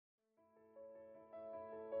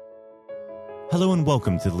Hello and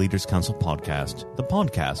welcome to the Leaders Council podcast, the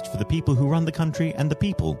podcast for the people who run the country and the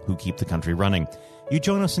people who keep the country running. You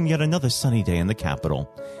join us in yet another sunny day in the capital.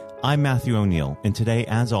 I'm Matthew O'Neill, and today,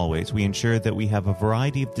 as always, we ensure that we have a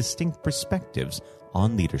variety of distinct perspectives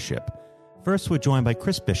on leadership. First, we're joined by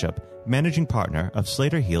Chris Bishop, Managing Partner of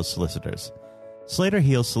Slater Heels Solicitors. Slater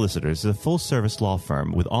Heels Solicitors is a full-service law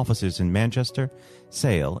firm with offices in Manchester,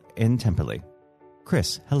 Sale, and Timperley.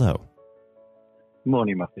 Chris, hello.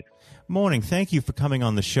 Morning, Matthew. Morning. Thank you for coming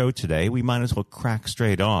on the show today. We might as well crack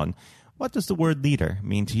straight on. What does the word leader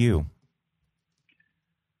mean to you?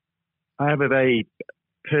 I have a very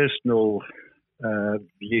personal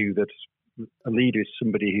view that a leader is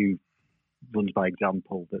somebody who runs by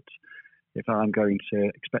example, that if I'm going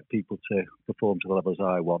to expect people to perform to the levels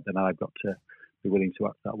I want, then I've got to be willing to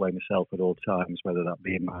act that way myself at all times, whether that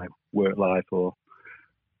be in my work life or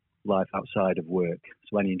life outside of work.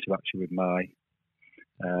 So any interaction with my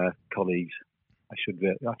colleagues, I should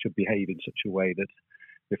behave in such a way that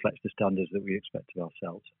reflects the standards that we expect of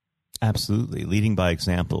ourselves. Absolutely. Leading by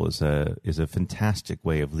example is a fantastic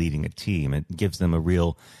way of leading a team. It gives them a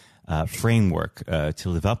real framework to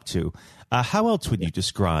live up to. How else would you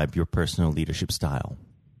describe your personal leadership style?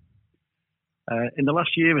 In the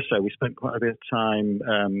last year or so, we spent quite a bit of time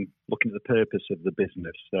looking at the purpose of the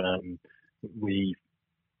business.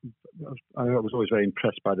 I was always very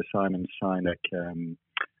impressed by the Simon Sinek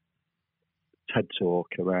TED Talk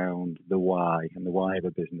around the why and the why of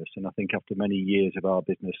a business. And I think after many years of our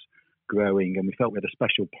business growing, and we felt we had a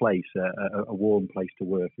special place, a warm place to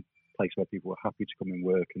work, a place where people were happy to come and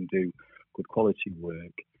work and do good quality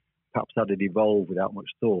work. Perhaps that had evolved without much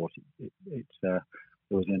thought. There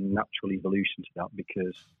was a natural evolution to that,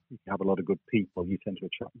 because if you have a lot of good people, you tend to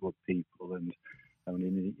attract good people. And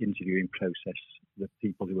in the interviewing process, the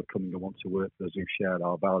people who are coming and want to work for us, who share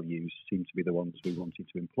our values, seem to be the ones we wanted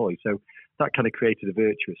to employ. So that kind of created a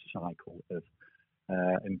virtuous cycle of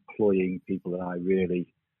employing people that I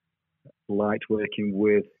really liked working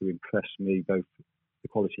with, who impressed me, both the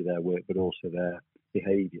quality of their work but also their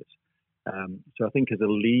behaviours. So I think as a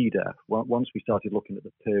leader, once we started looking at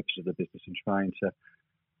the purpose of the business and trying to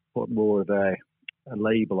put more of a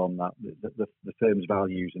label on that, the firm's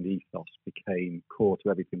values and ethos became core to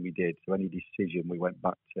everything we did. So any decision, we went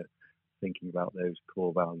back to thinking about those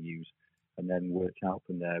core values and then worked out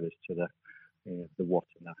from there as to the what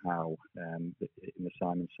and the how. In the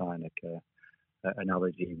Simon Sinek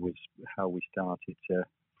analogy was how we started to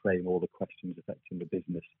frame all the questions affecting the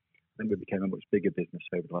business. I think we became a much bigger business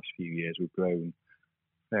over the last few years. We've grown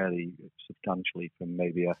fairly substantially from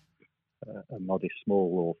maybe a modest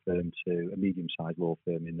small law firm to a medium-sized law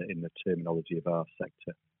firm in the terminology of our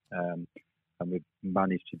sector, and we've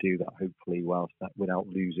managed to do that hopefully without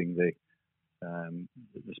losing the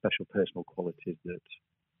special personal qualities that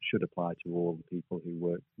should apply to all the people who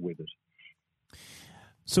work with us.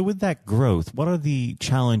 So with that growth, what are the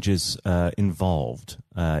challenges involved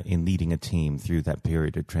in leading a team through that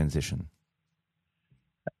period of transition?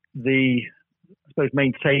 I suppose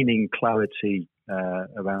maintaining clarity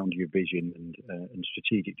around your vision and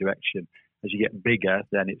strategic direction. As you get bigger,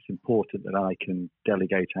 then it's important that I can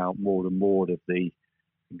delegate out more and more of the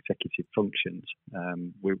executive functions.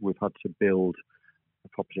 We've had to build a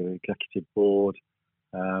proper executive board.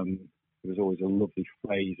 There was always a lovely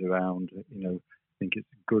phrase around, I think it's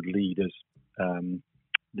good leaders.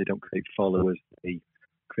 They don't create followers, they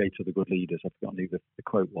create other good leaders. I've forgotten who the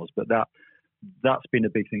quote was, but that's been a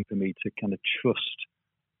big thing for me, to kind of trust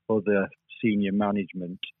other senior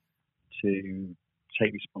management to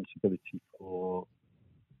take responsibility for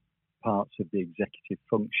parts of the executive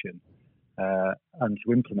function and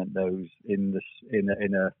to implement those in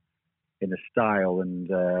a style and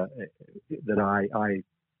that I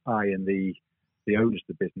and the owners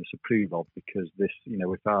of the business approve of, because this,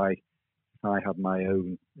 if I have my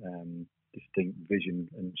own distinct vision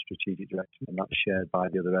and strategic direction, and that's shared by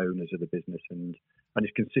the other owners of the business, and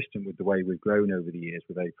it's consistent with the way we've grown over the years,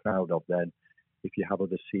 we're very proud of, then if you have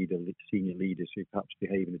other senior leaders who perhaps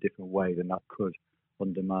behave in a different way, then that could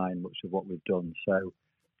undermine much of what we've done. So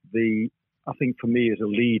I think for me as a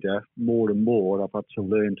leader, more and more, I've had to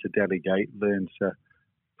learn to delegate, learn to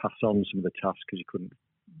pass on some of the tasks, because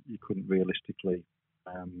you couldn't realistically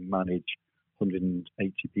manage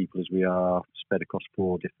 180 people as we are spread across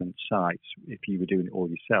 4 different sites if you were doing it all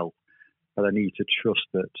yourself. But I need to trust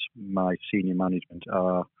that my senior management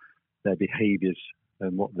their behaviours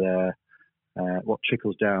and what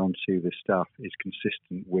trickles down to the staff is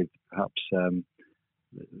consistent with perhaps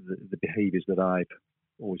the behaviours that I've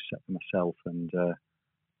always set for myself and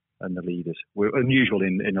the leaders. We're unusual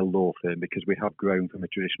in a law firm because we have grown from a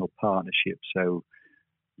traditional partnership, so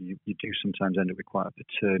you do sometimes end up with quite a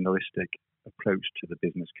paternalistic approach to the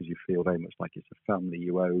business because you feel very much like it's a family.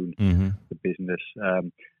 You own the business.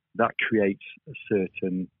 That creates a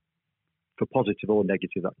certain, for positive or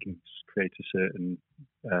negative, that can create a certain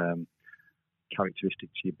characteristic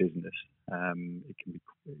to your business. It can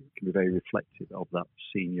be very reflective of that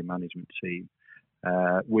senior management team.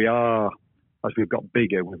 We are, as we've got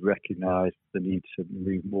bigger, we've recognised the need to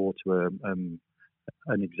move more to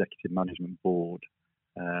an executive management board,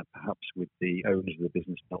 perhaps with the owners of the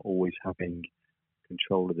business not always having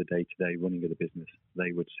control of the day-to-day running of the business.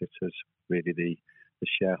 They would sit as really the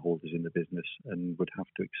shareholders in the business and would have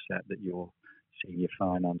to accept that your senior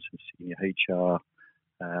finance and senior HR,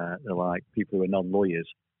 like people who are non-lawyers,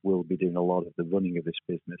 will be doing a lot of the running of this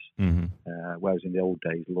business. Whereas in the old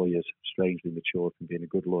days, lawyers strangely matured from being a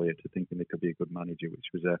good lawyer to thinking they could be a good manager, which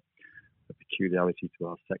was a peculiarity to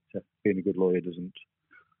our sector. Being a good lawyer doesn't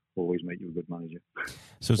always make you a good manager.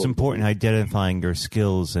 So it's important identifying your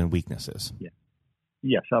skills and weaknesses. Yeah.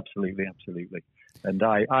 Yes, absolutely. And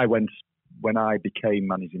I went, when I became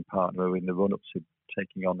managing partner in the run-up to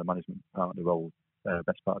taking on the management partner role,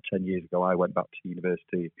 best part of 10 years ago, I went back to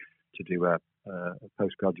university to do a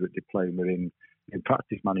postgraduate diploma in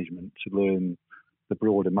practice management to learn the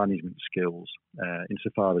broader management skills,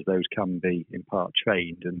 insofar as those can be in part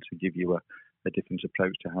trained, and to give you a different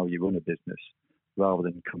approach to how you run a business, rather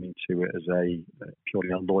than coming to it as purely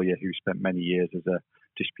a lawyer who spent many years as a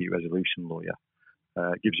dispute resolution lawyer.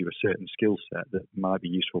 It gives you a certain skill set that might be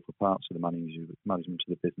useful for parts of the management of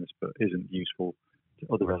the business, but isn't useful to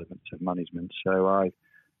other elements of management. So I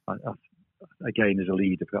again, as a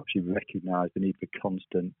leader, perhaps you recognise the need for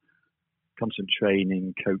constant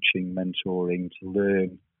training, coaching, mentoring to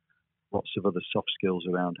learn lots of other soft skills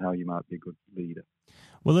around how you might be a good leader.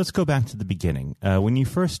 Well, let's go back to the beginning. When you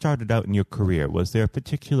first started out in your career, was there a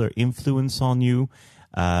particular influence on you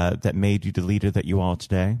that made you the leader that you are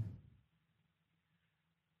today?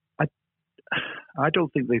 I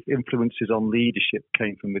don't think the influences on leadership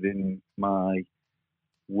came from within my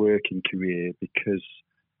working career, because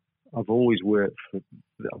I've always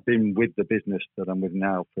I've been with the business that I'm with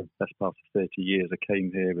now for the best part of 30 years. I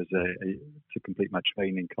came here as to complete my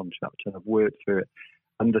training contract, and I've worked for it.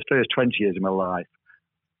 And the first 20 years of my life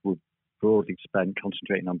were broadly spent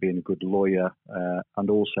concentrating on being a good lawyer, and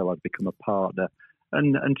also I've become a partner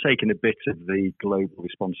and taken a bit of the global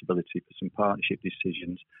responsibility for some partnership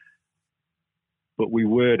decisions. But we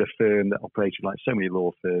were a firm that operated like so many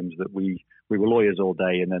law firms, that we were lawyers all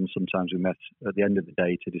day, and then sometimes we met at the end of the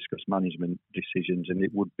day to discuss management decisions. And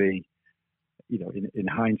it would be, in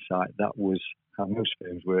hindsight, that was how most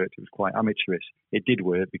firms worked. It was quite amateurish. It did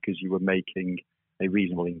work because you were making a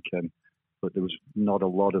reasonable income, but there was not a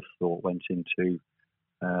lot of thought went into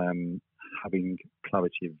having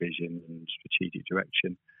clarity of vision and strategic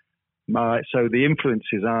direction. So the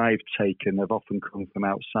influences I've taken have often come from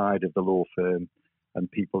outside of the law firm, and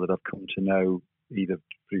people that I've come to know either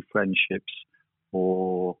through friendships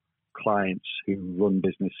or clients who run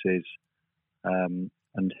businesses,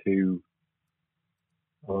 and who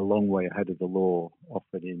are a long way ahead of the law,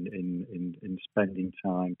 often in spending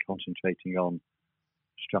time concentrating on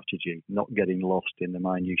strategy, not getting lost in the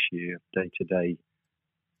minutiae of day-to-day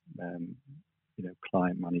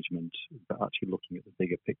client management, but actually looking at the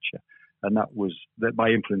bigger picture. And that my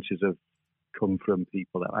influences have come from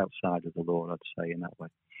people outside of the law, I'd say, in that way.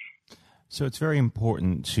 So it's very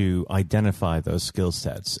important to identify those skill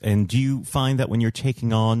sets. And do you find that when you're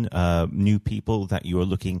taking on new people that you are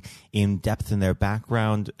looking in depth in their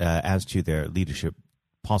background as to their leadership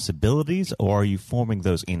possibilities, or are you forming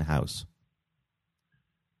those in-house?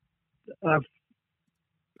 Over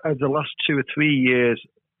the last 2 or 3 years,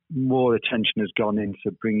 more attention has gone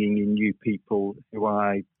into bringing in new people who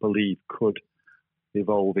I believe could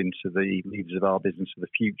evolve into the leaders of our business of the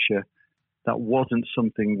future. That wasn't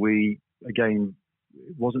something that we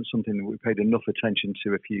paid enough attention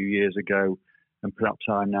to a few years ago, and perhaps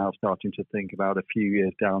I'm now starting to think about a few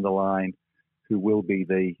years down the line who will be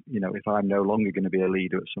if I'm no longer going to be a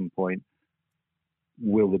leader at some point,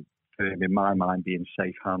 will the firm, in my mind, be in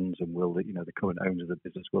safe hands, and will the current owners of the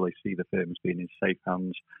business, will they see the firm as being in safe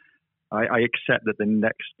hands? I accept that the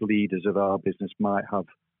next leaders of our business might have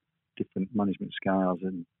different management styles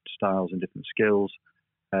and different skills,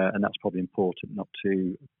 and that's probably important, not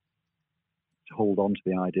to hold on to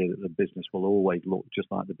the idea that the business will always look just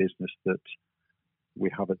like the business that we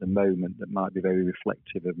have at the moment. That might be very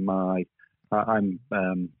reflective of my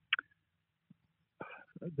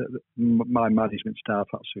management style.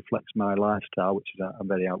 Perhaps reflects my lifestyle, which is I'm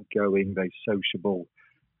very outgoing, very sociable.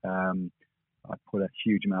 I put a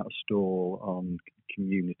huge amount of store on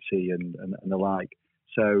community and the like.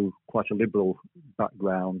 So quite a liberal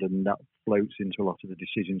background, and that floats into a lot of the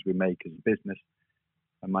decisions we make as a business.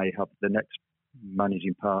 I may have the next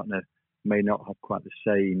managing partner may not have quite the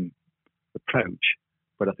same approach,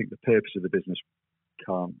 but I think the purpose of the business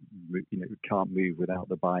can't move without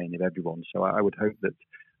the buy-in of everyone. So I would hope that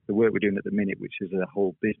the work we're doing at the minute, which is a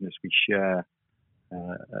whole business, we share a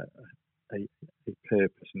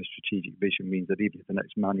purpose and a strategic vision, means that even if the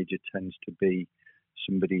next manager tends to be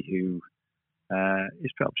somebody who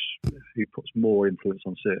is perhaps who puts more influence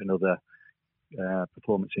on certain other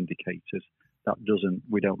performance indicators,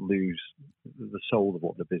 we don't lose the soul of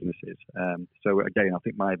what the business is. So again, I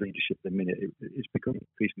think my leadership at the minute is becoming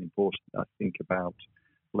increasingly important. I think about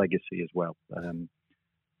legacy as well, and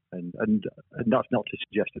that's not to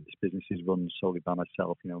suggest that this business is run solely by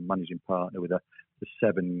myself. Managing partner with the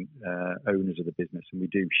 7 owners of the business, and we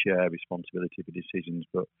do share responsibility for decisions.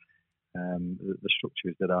 But the structure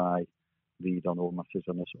is that I lead on all matters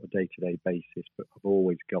on a sort of day-to-day basis, but I've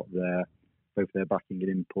always got both their backing and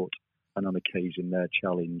input, and on occasion their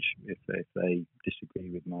challenge if they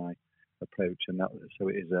disagree with my approach. And so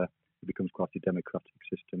it becomes quite a democratic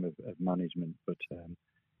system of management, but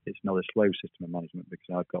it's not a slow system of management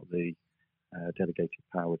because I've got the delegated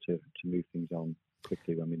power to move things on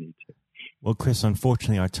quickly when we need to. Well, Chris,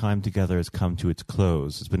 unfortunately, our time together has come to its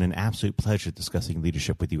close. It's been an absolute pleasure discussing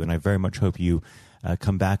leadership with you, and I very much hope you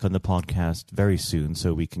come back on the podcast very soon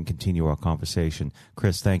so we can continue our conversation.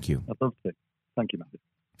 Chris, thank you. I'd love to. Thank you, Matthew.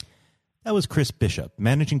 That was Chris Bishop,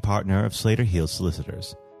 managing partner of Slater Heels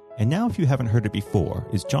Solicitors. And now, if you haven't heard it before,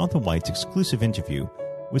 is Jonathan White's exclusive interview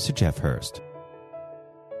with Sir Geoff Hurst.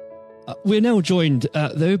 We're now joined,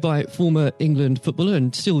 though, by former England footballer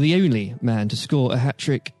and still the only man to score a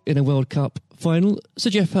hat-trick in a World Cup final,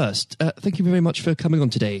 Sir Geoff Hurst. Thank you very much for coming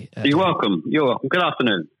on today. You're welcome. You're welcome. Good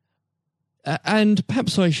afternoon. And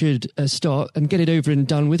perhaps I should start and get it over and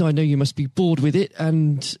done with. I know you must be bored with it,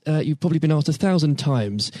 and you've probably been asked 1,000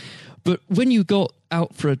 times. But when you got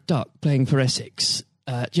out for a duck playing for Essex,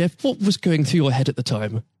 Geoff, what was going through your head at the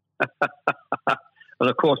time? Well,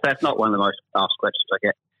 of course, that's not one of the most asked questions I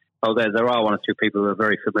get. Although there are 1 or 2 people who are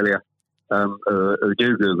very familiar who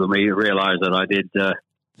do Google me, realise that I did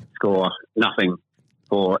score nothing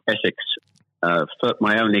for Essex.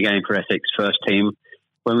 My only game for Essex first team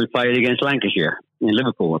when we played against Lancashire in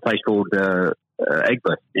Liverpool, a place called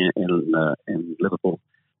Egbert in Liverpool,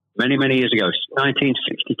 many, many years ago,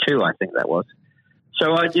 1962, I think that was.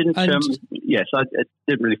 So I didn't, I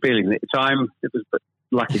didn't really feel it at the time. It was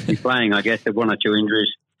lucky to be playing, I guess. There were 1 or 2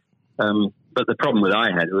 injuries. But the problem that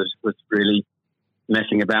I had was really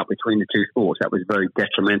messing about between the 2 sports. That was very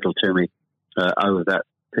detrimental to me over that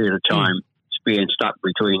period of time, being stuck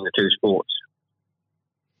between the 2 sports.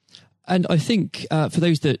 And I think for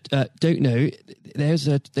those that don't know, there's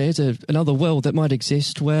another world that might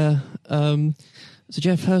exist where Sir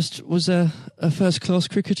Geoff Hurst was a first-class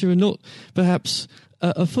cricketer and not perhaps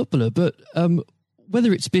a footballer. But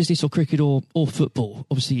whether it's business or cricket or football,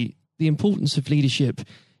 obviously the importance of leadership,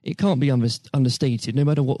 it can't be understated, no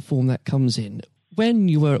matter what form that comes in. When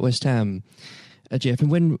you were at West Ham, Geoff, and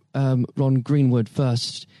when Ron Greenwood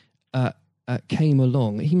first came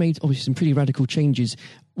along, he made obviously some pretty radical changes.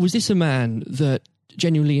 Was this a man that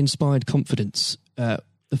genuinely inspired confidence the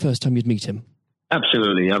first time you'd meet him?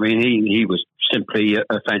 Absolutely. I mean, he was simply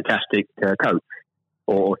a fantastic coach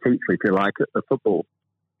or teacher, if you like, at football.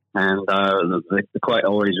 And the quite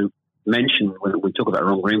always mentioned when we talk about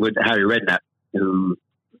Ron Greenwood, Harry Redknapp, who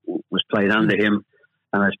was played under him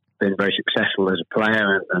and has been very successful as a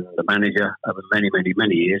player and the manager over many, many,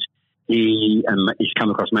 many years. He's come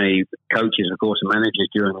across many coaches, of course, and managers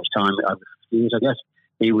during his time over the years, I guess.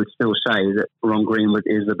 He would still say that Ron Greenwood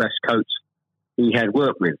is the best coach he'd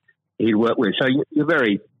worked with. So you're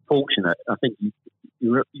very fortunate. I think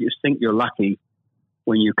you think you're lucky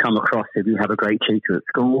when you come across, if you have a great teacher at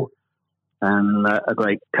school and a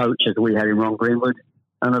great coach as we had in Ron Greenwood,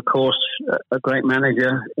 and of course a great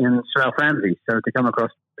manager in Sir Alf Ramsey. So to come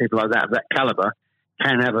across people like that, of that calibre,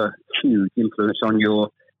 can have a huge influence on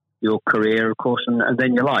your career, of course, and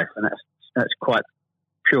then your life. And that's quite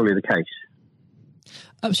purely the case.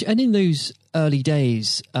 Absolutely. And in those early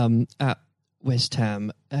days at West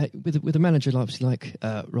Ham, with a manager like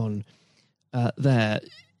Ron there,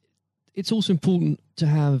 it's also important to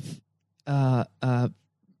have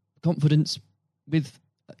confidence with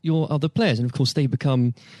your other players, and of course they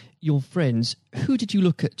become your friends. Who did you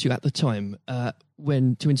look to at the time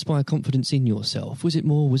when to inspire confidence in yourself? Was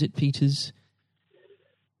it Peters?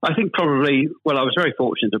 I think probably. Well, I was very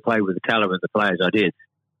fortunate to play with the calibre of the players I did.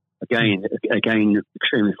 Again,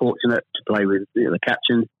 extremely fortunate to play with the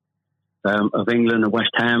captain of England and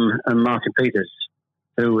West Ham and Martin Peters.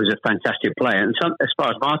 who was a fantastic player. And as far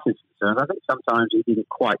as Martin's concerned, I think sometimes he didn't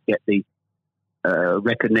quite get the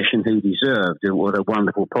recognition he deserved and what a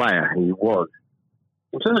wonderful player he was.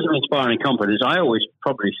 In terms of inspiring confidence, I always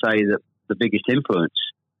probably say that the biggest influence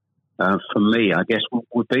for me, I guess,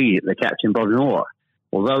 would be the captain, Bob Noor.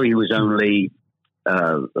 Although he was only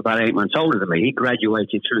about 8 months older than me, he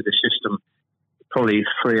graduated through the system probably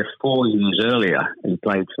 3 or 4 years earlier. He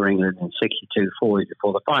played for England in 62, 4 years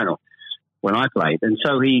before the final when I played. And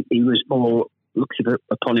so he was more, looked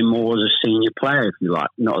upon him more as a senior player, if you like,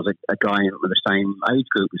 not as a guy with the same age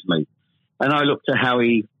group as me. And I looked at how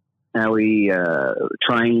he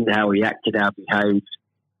trained, how he acted, how he behaved,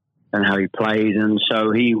 and how he played. And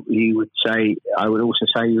so he would say, I would also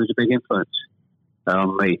say he was a big influence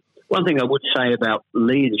on me. One thing I would say about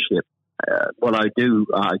leadership, what I do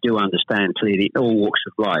understand clearly in all walks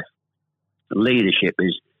of life, leadership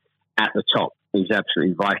is at the top, is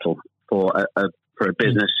absolutely vital for a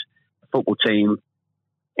business, a football team,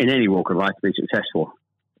 in any walk of life to be successful.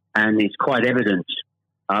 And it's quite evident.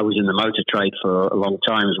 I was in the motor trade for a long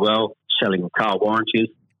time as well, selling car warranties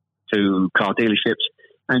to car dealerships.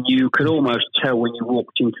 And you could almost tell when you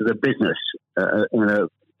walked into the business,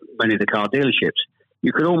 many of the car dealerships,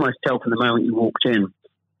 you could almost tell from the moment you walked in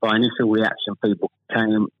by initial reaction, people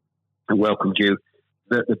came and welcomed you,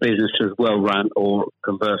 that the business was well run or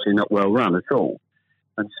conversely not well run at all.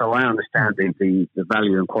 And so I understand the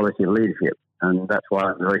value and quality of leadership. And that's why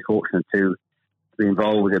I'm very fortunate to be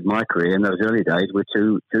involved in my career in those early days with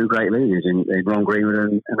two great leaders in Ron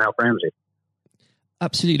Greenwood and Alf Ramsey.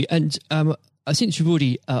 Absolutely. And since you've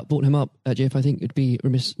already brought him up, Jeff, I think it'd be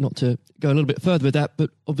remiss not to go a little bit further with that. But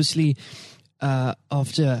obviously,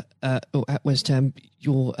 after at West Ham,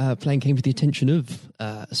 your playing came to the attention of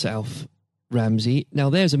Sir Alf Ramsey. Now,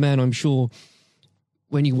 there's a man I'm sure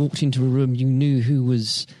when you walked into a room, you knew who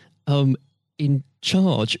was in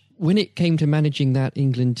charge. When it came to managing that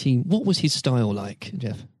England team, what was his style like,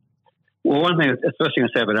 Jeff? Well, the first thing I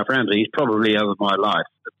say about Alf Ramsey, he's probably over my life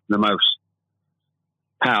the most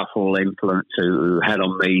powerful influence who had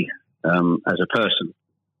on me as a person.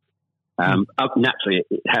 Naturally,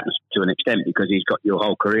 it happens to an extent because he's got your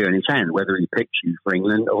whole career in his hand. Whether he picks you for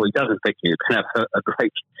England or he doesn't pick you, it can have a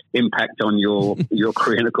great impact on your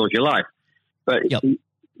career and, of course, your life. But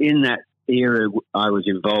in that era I was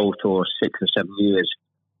involved for 6 or 7 years,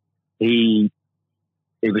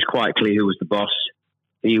 it was quite clear who was the boss.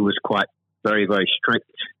 He was quite very, very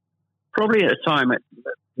strict. Probably at a time,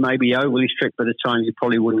 maybe overly strict, but at a time you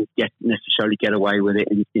probably wouldn't necessarily get away with it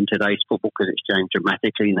in today's football because it's changed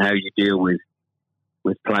dramatically in how you deal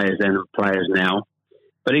with players then and players now.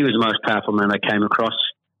 But he was the most powerful man I came across,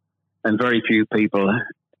 and very few people.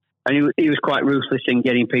 And he was quite ruthless in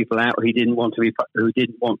getting people out who didn't want to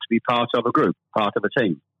be part of a group, part of a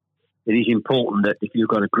team. It is important that if you've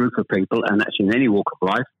got a group of people, and that's in any walk of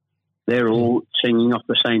life, they're all singing off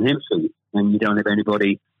the same hymn sheet, and you don't have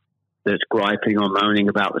anybody that's griping or moaning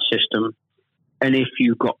about the system. And if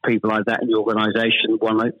you've got people like that in your organisation,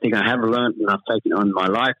 one thing I have learned, and I've taken it on in my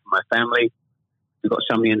life, my family, you've got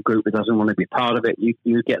somebody in the group that doesn't want to be part of it,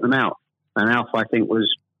 you get them out. And Alf, I think, was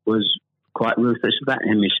quite ruthless with that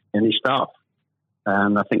in his staff.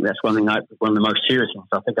 And I think that's one of the most serious things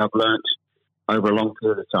I think I've learnt over a long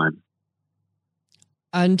period of time.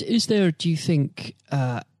 And is there, do you think,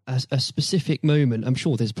 a specific moment, I'm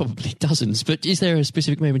sure there's probably dozens, but is there a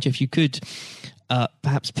specific moment, if you could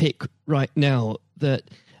perhaps pick right now, that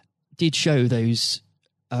did show those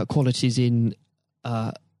qualities in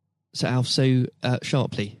Sir Alf so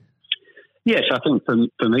sharply? Yes, I think for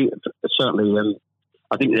me, certainly,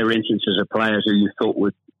 I think there are instances of players who you thought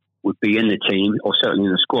would be in the team or certainly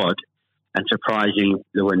in the squad, and surprisingly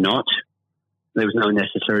they were not. There was no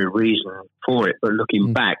necessary reason for it, but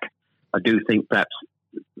looking back, I do think perhaps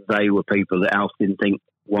they were people that Alf didn't think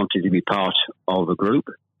wanted to be part of a group.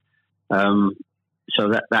 So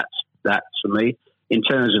that's for me. In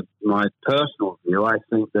terms of my personal view, I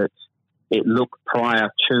think that it looked prior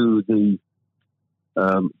to the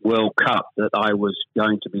World Cup that I was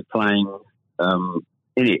going to be playing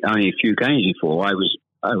in it only a few games before. I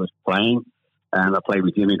was playing, and I played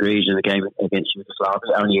with Jimmy Greaves in a game against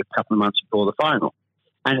Yugoslavia only a couple of months before the final.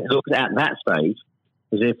 And it looked at that stage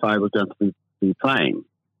as if I was going to be playing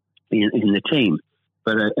in the team.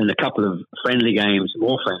 But in a couple of more friendly games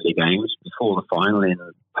before the final in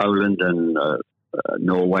Poland and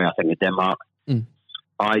Norway, I think, and Denmark,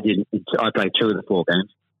 I played 2 of the 4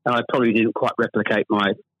 games, and I probably didn't quite replicate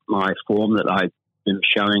my form that I'd been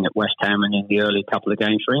showing at West Ham and in the early couple of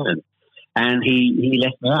games for England. And he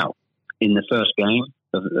left me out in the first game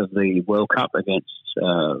of the World Cup against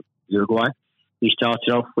Uruguay. He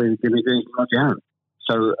started off with Jimmy Greaves and Roger Harris.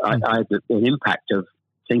 So I had an impact of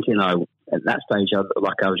thinking at that stage I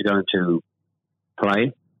was going to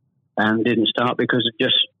play, and didn't start because of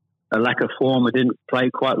just a lack of form. I didn't play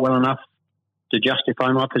quite well enough to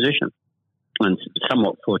justify my position. And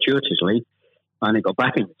somewhat fortuitously, I only got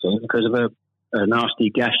back in the team because of a nasty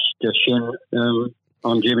gash to shin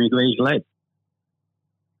on Jimmy Greaves' leg.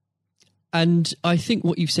 And I think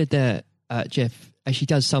what you've said there, Jeff, actually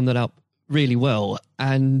does sum that up really well.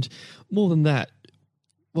 And more than that,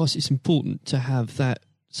 whilst it's important to have that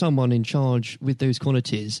someone in charge with those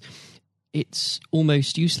qualities, it's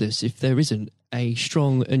almost useless if there isn't a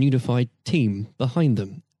strong and unified team behind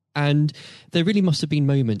them. And there really must have been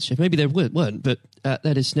moments, Jeff, maybe there weren't, but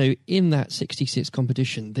let us know, in that 66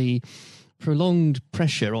 competition, the prolonged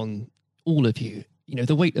pressure on all of you,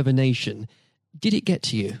 the weight of a nation, did it get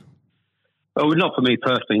to you? Well, not for me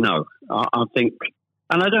personally, no. I think,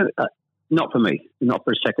 and I don't, not for me, not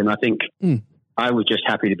for a second. I think I was just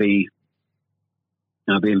happy to be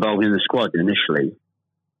involved in the squad initially.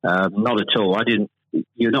 Not at all.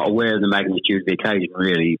 You're not aware of the magnitude of the occasion,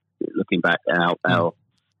 really, looking back out.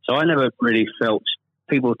 So I never really felt,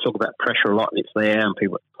 people talk about pressure a lot, and it's there, and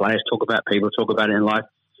players talk about it in life.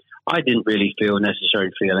 I didn't really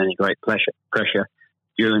necessarily feel any great pressure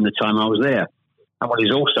during the time I was there. And what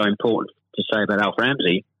is also important to say about Alf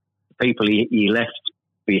Ramsey, the people he left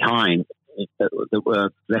behind, that were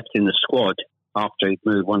left in the squad after he'd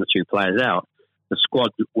moved one or two players out, the squad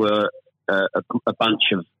were a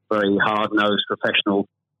bunch of very hard-nosed, professional,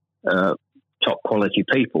 top-quality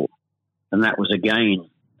people. And that was, again,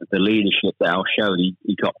 the leadership that Al showed.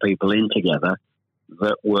 He got people in together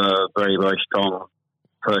that were very, very strong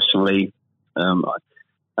personally. And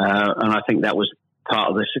I think that was part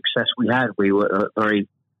of the success we had. We were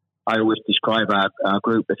I always describe our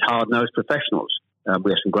group as hard-nosed professionals.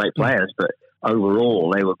 We have some great players, but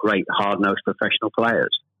overall they were great hard-nosed professional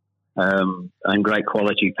players. And great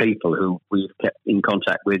quality people who we've kept in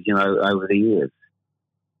contact with, over the years.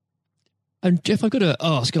 And Jeff, I've got to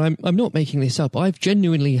ask, and I'm not making this up, I've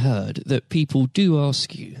genuinely heard that people do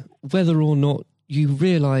ask you whether or not you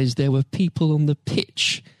realise there were people on the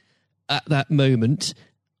pitch at that moment.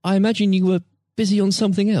 I imagine you were busy on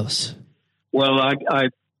something else. Well, I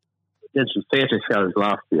did some theatre shows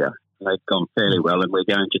last year. They've gone fairly well, and we're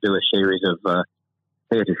going to do a series of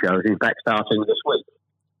theatre shows, in fact, starting this week,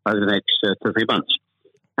 over the next 2 or 3 months.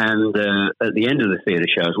 And at the end of the theatre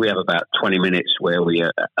shows, we have about 20 minutes where we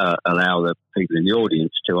allow the people in the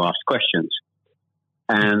audience to ask questions.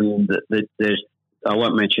 And I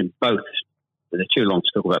won't mention both. They're too long to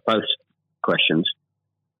talk about both questions.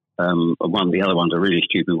 The other one's a really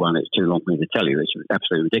stupid one. It's too long for me to tell you. It's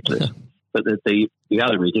absolutely ridiculous. But the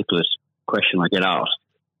other ridiculous question I get asked,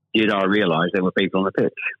 did I realise there were people on the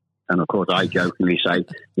pitch? And of course, I jokingly say,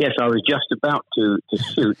 yes, I was just about to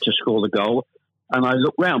shoot to score the goal. And I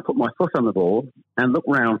looked round, put my foot on the ball, and looked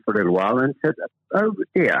round for a little while and said, oh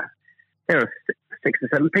dear, there are 6 or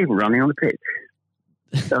 7 people running on the pitch.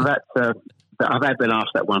 So I've been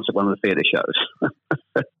asked that once at one of the theatre shows.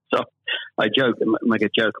 So I make a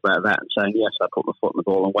joke about that and saying, yes, I put my foot on the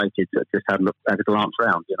ball and waited to just have a glance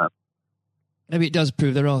round, Maybe it does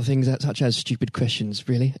prove there are things such as stupid questions,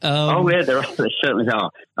 really. Oh, yeah, there certainly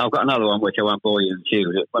are. I've got another one which I won't bore you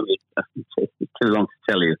with. It won't be too long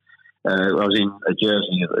to tell you. I was in a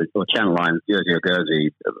Jersey, or Channel Line, Jersey or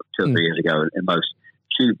Guernsey, 2 or 3 years ago, in most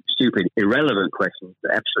stupid, irrelevant questions,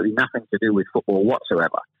 absolutely nothing to do with football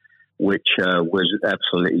whatsoever, which was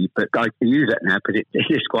absolutely, but I can use that now because it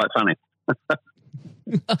is quite funny.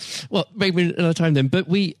 Well, maybe another time then, but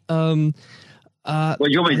we... well,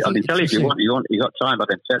 you want me? I can tell you if you want. You got time? I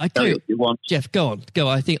can tell you if you want. Jeff, go on. Go.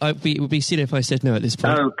 I think it would be silly if I said no at this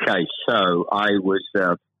point. Okay, so I was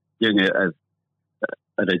doing at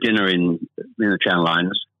a dinner in the Channel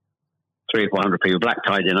Lines, 300 or 400 people, black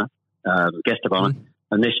tie dinner, guest of honour.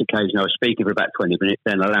 On this occasion, I was speaking for about 20 minutes,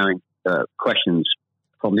 then allowing questions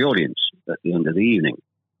from the audience at the end of the evening.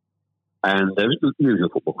 And there was usual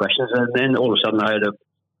football questions, and then all of a sudden I had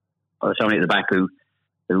somebody at the back who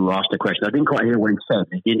asked a question. I didn't quite hear what he said.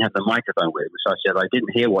 He didn't have the microphone with him. So I said, I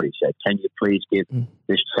didn't hear what he said. Can you please give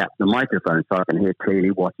this chap the microphone so I can hear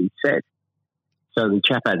clearly what he said? So the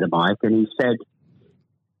chap had the mic and he said,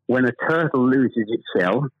 when a turtle loses its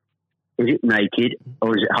shell, is it naked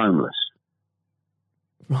or is it homeless?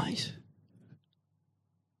 Right.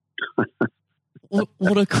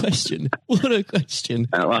 What a question. What a question.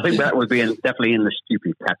 I think that would be definitely in the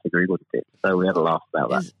stupid category, wouldn't it? So we had a laugh about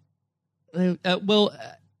that.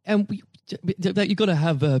 And you've got to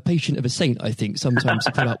have a patient of a saint, I think, sometimes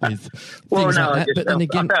to put up with things like that. But then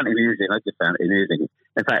again, I found it amusing.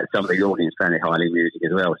 In fact, some of the audience found it highly amusing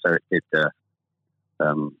as well. So it did.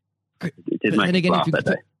 It did make me laugh that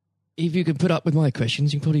day. If you can put up with my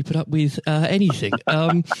questions, you can probably put up with anything.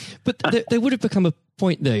 But there would have become a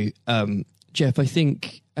point, though, Jeff, I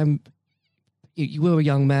think you were a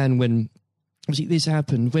young man when obviously this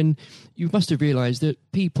happened, when you must have realised that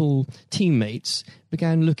teammates,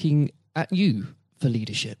 began looking at you for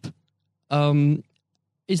leadership.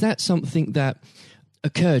 Is that something that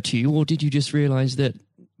occurred to you, or did you just realise that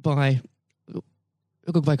by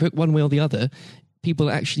one way or the other, people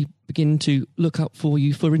actually begin to look up for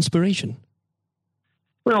you for inspiration?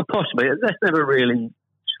 Well, possibly. That's never really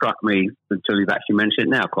struck me until you've actually mentioned it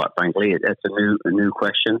now, quite frankly. That's a new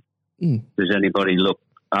question. Does anybody look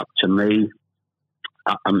up to me?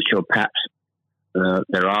 I'm sure perhaps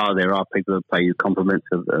there are people who pay you compliments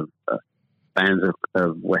of fans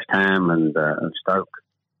of West Ham and Stoke,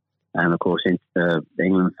 and of course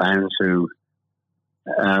England fans who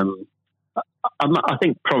I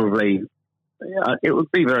think probably it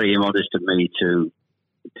would be very immodest of me to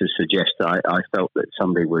suggest that I felt that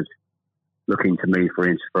somebody was looking to me for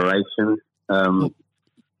inspiration.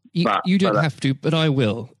 You don't have to, but I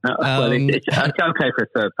will. It's okay for a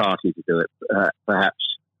third party to do it. Perhaps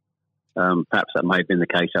that may have been the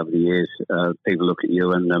case over the years. People look at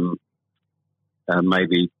you and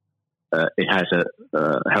maybe it has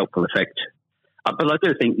a helpful effect. But I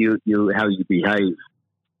do think you how you behave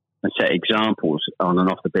and set examples on and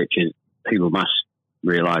off the pitch, people must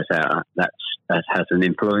realise that has an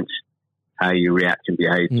influence. How you react and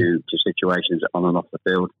behave to situations on and off the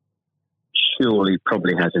field surely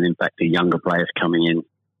probably has an impact to younger players coming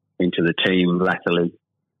into the team latterly.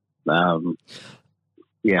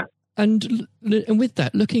 And with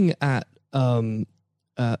that, looking at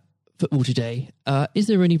football today, is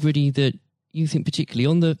there anybody that you think, particularly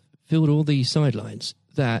on the field or the sidelines,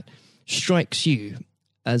 that strikes you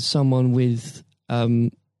as someone with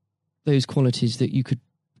those qualities that you could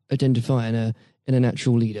identify in a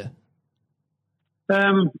natural leader?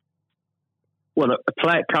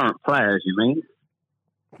 Current players, you mean?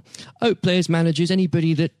 Oh, players, managers,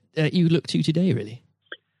 anybody that you look to today, really?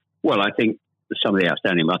 Well, I think some of the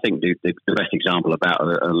outstanding. I think the best example about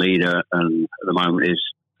a leader at the moment is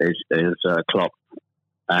Klopp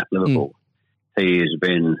at Liverpool. He has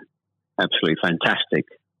been absolutely fantastic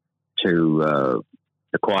to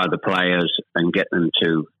acquire the players and get them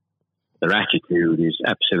to. Their attitude is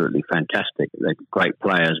absolutely fantastic. They're great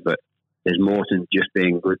players, but there's more than just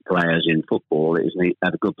being good players in football. It is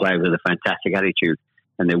have a good player with a fantastic attitude,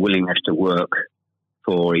 and their willingness to work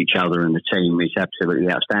for each other and the team is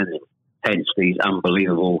absolutely outstanding. Hence these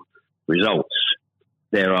unbelievable results.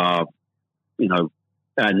 There are,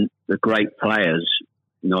 and the great players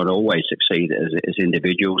not always succeed as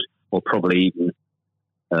individuals, or probably even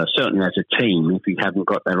certainly as a team if you haven't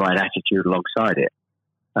got the right attitude alongside it.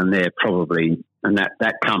 And they're probably, and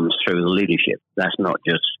that comes through the leadership. That's not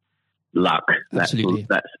just luck. That's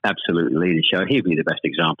absolute leadership. He'd be the best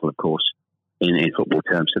example, of course, in football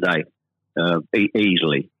terms today,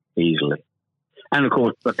 easily. And of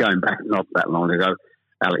course, but going back not that long ago,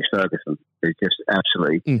 Alex Ferguson is just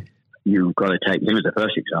absolutely. You've got to take him as the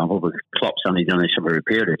first example, because Klopp's only done this over a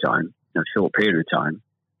period of time, a short period of time.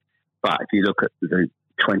 But if you look at the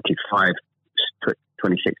 26,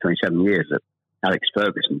 27 years that Alex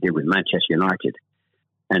Ferguson did with Manchester United,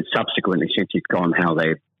 and subsequently since he's gone, how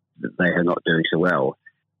they are not doing so well.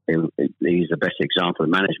 He's the best example of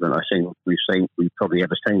management we've probably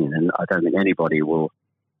ever seen, and I don't think anybody will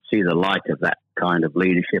see the like of that kind of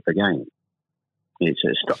leadership again. It's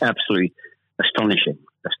absolutely astonishing.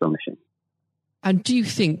 And do you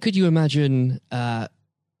think, could you imagine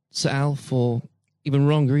Sir Alf or even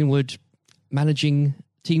Ron Greenwood managing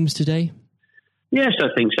teams today? Yes, I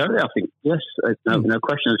think so. I think yes, no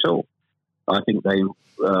question at all. I think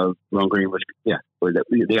Ron Greenwood. Yeah, well,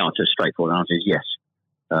 the answer, straightforward answer is yes.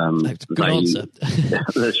 That's a good answer.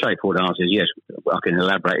 The straightforward answer is yes. I can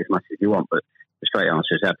elaborate as much as you want, but the straight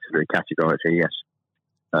answer is absolutely categorically yes.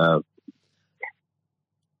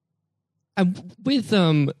 And with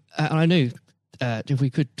and I know if we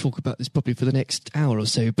could talk about this probably for the next hour or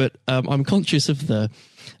so, but I'm conscious of the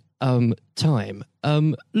time.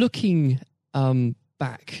 Looking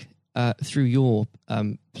back through your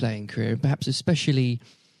playing career, perhaps especially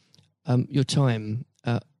your time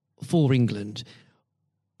for England,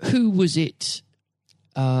 who was it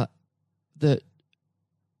that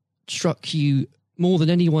struck you more than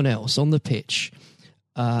anyone else on the pitch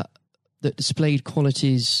that displayed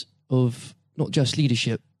qualities of not just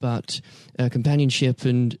leadership but companionship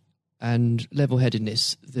and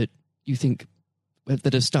level-headedness that you think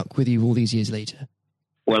that have stuck with you all these years later?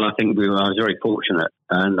 Well, I think I was very fortunate,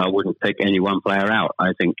 and I wouldn't pick any one player out.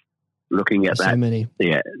 I think looking at that. So many.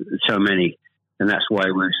 Yeah, so many. And that's why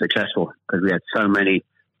we were successful, because we had so many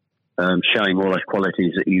showing all those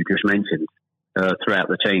qualities that you just mentioned throughout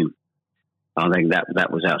the team. I think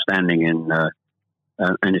that was outstanding, and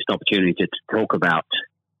it's an opportunity to talk about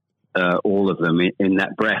all of them in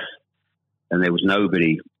that breath. And there was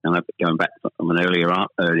nobody, and going back from an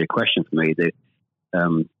earlier question for me,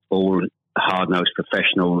 all hard-nosed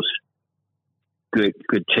professionals, good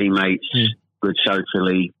teammates, good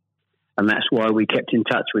socially, and that's why we kept in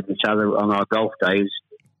touch with each other on our golf days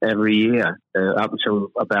every year, up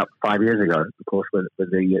until about 5 years ago, of course, with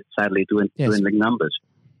the sadly dwindling numbers.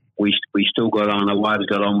 We still got on, our wives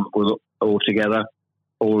got on all together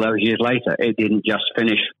all those years later. It didn't just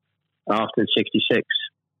finish after 66.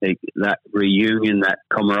 That reunion, that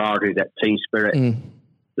camaraderie, that team spirit,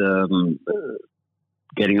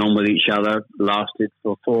 getting on with each other lasted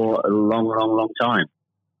for a long, long, long time.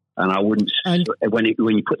 And I wouldn't, when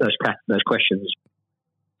you put those questions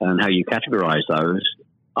and how you categorise those,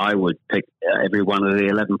 I would pick every one of the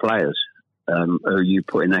 11 players who you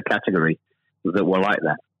put in that category that were like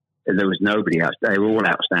that. There was nobody else. They were all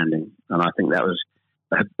outstanding. And I think that was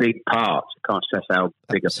a big part. I can't stress how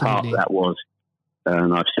big a part that was.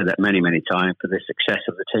 And I've said that many, many times, for the success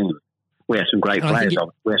of the team. We had some great players.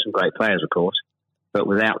 We had some great players, of course. But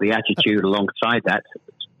without the attitude alongside that,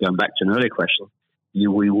 going back to an earlier question,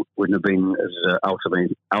 we wouldn't have been as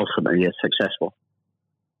ultimately as successful.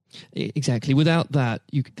 Exactly. Without that,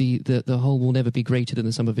 the whole will never be greater than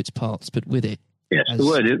the sum of its parts. But with it, yes, the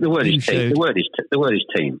word is team. The word is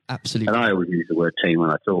team. Absolutely. And I always use the word team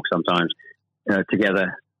when I talk. Sometimes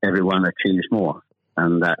together, everyone achieves more,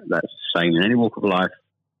 and that's the same in any walk of life.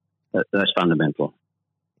 That's fundamental.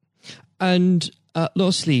 And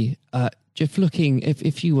lastly, Jeff, looking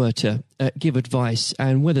if you were to give advice,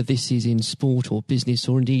 and whether this is in sport or business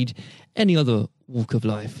or indeed any other walk of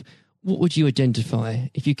life, what would you identify,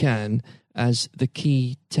 if you can, as the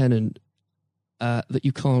key tenet that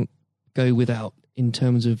you can't go without in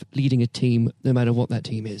terms of leading a team, no matter what that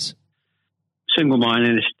team is?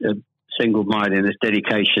 Single-mindedness,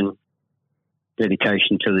 dedication to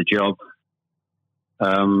the job,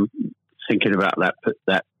 thinking about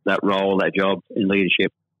that role, that job in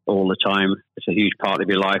leadership all the time. It's a huge part of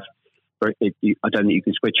your life. I don't think you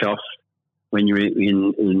can switch off when you're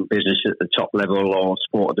in business at the top level or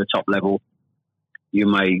sport at the top level. You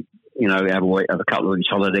may, have a couple of weeks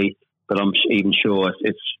holiday, but I'm even sure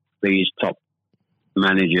if these top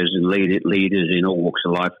managers and leaders in all walks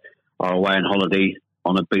of life are away on holiday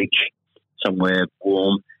on a beach somewhere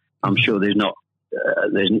warm, I'm sure they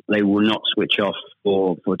will not switch off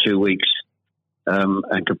for 2 weeks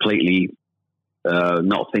and completely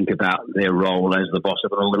not think about their role as the boss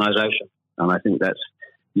of an organisation. And I think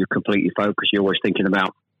you're completely focused. You're always thinking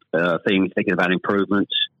about things, thinking about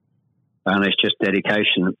improvements, and it's just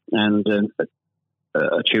dedication and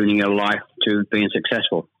tuning your life to being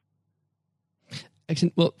successful.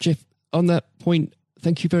 Excellent. Well, Jeff, on that point,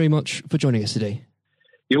 thank you very much for joining us today.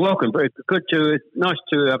 You're welcome. Nice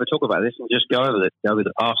to have a talk about this and just go over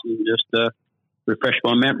the past and just refresh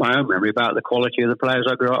my own memory about the quality of the players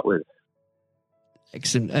I grew up with.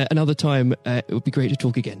 Excellent. Another time, it would be great to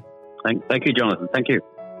talk again. Thank you, Jonathan. Thank you.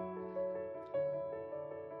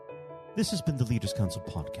 This has been the Leaders Council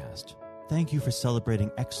podcast. Thank you for celebrating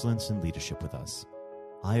excellence in leadership with us.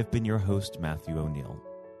 I have been your host, Matthew O'Neill.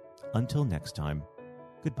 Until next time,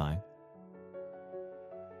 goodbye.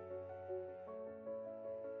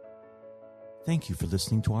 Thank you for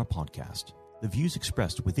listening to our podcast. The views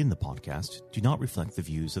expressed within the podcast do not reflect the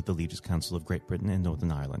views of the Leaders Council of Great Britain and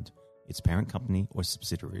Northern Ireland, its parent company or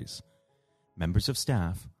subsidiaries, members of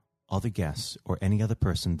staff, other guests, or any other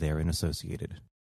person therein associated.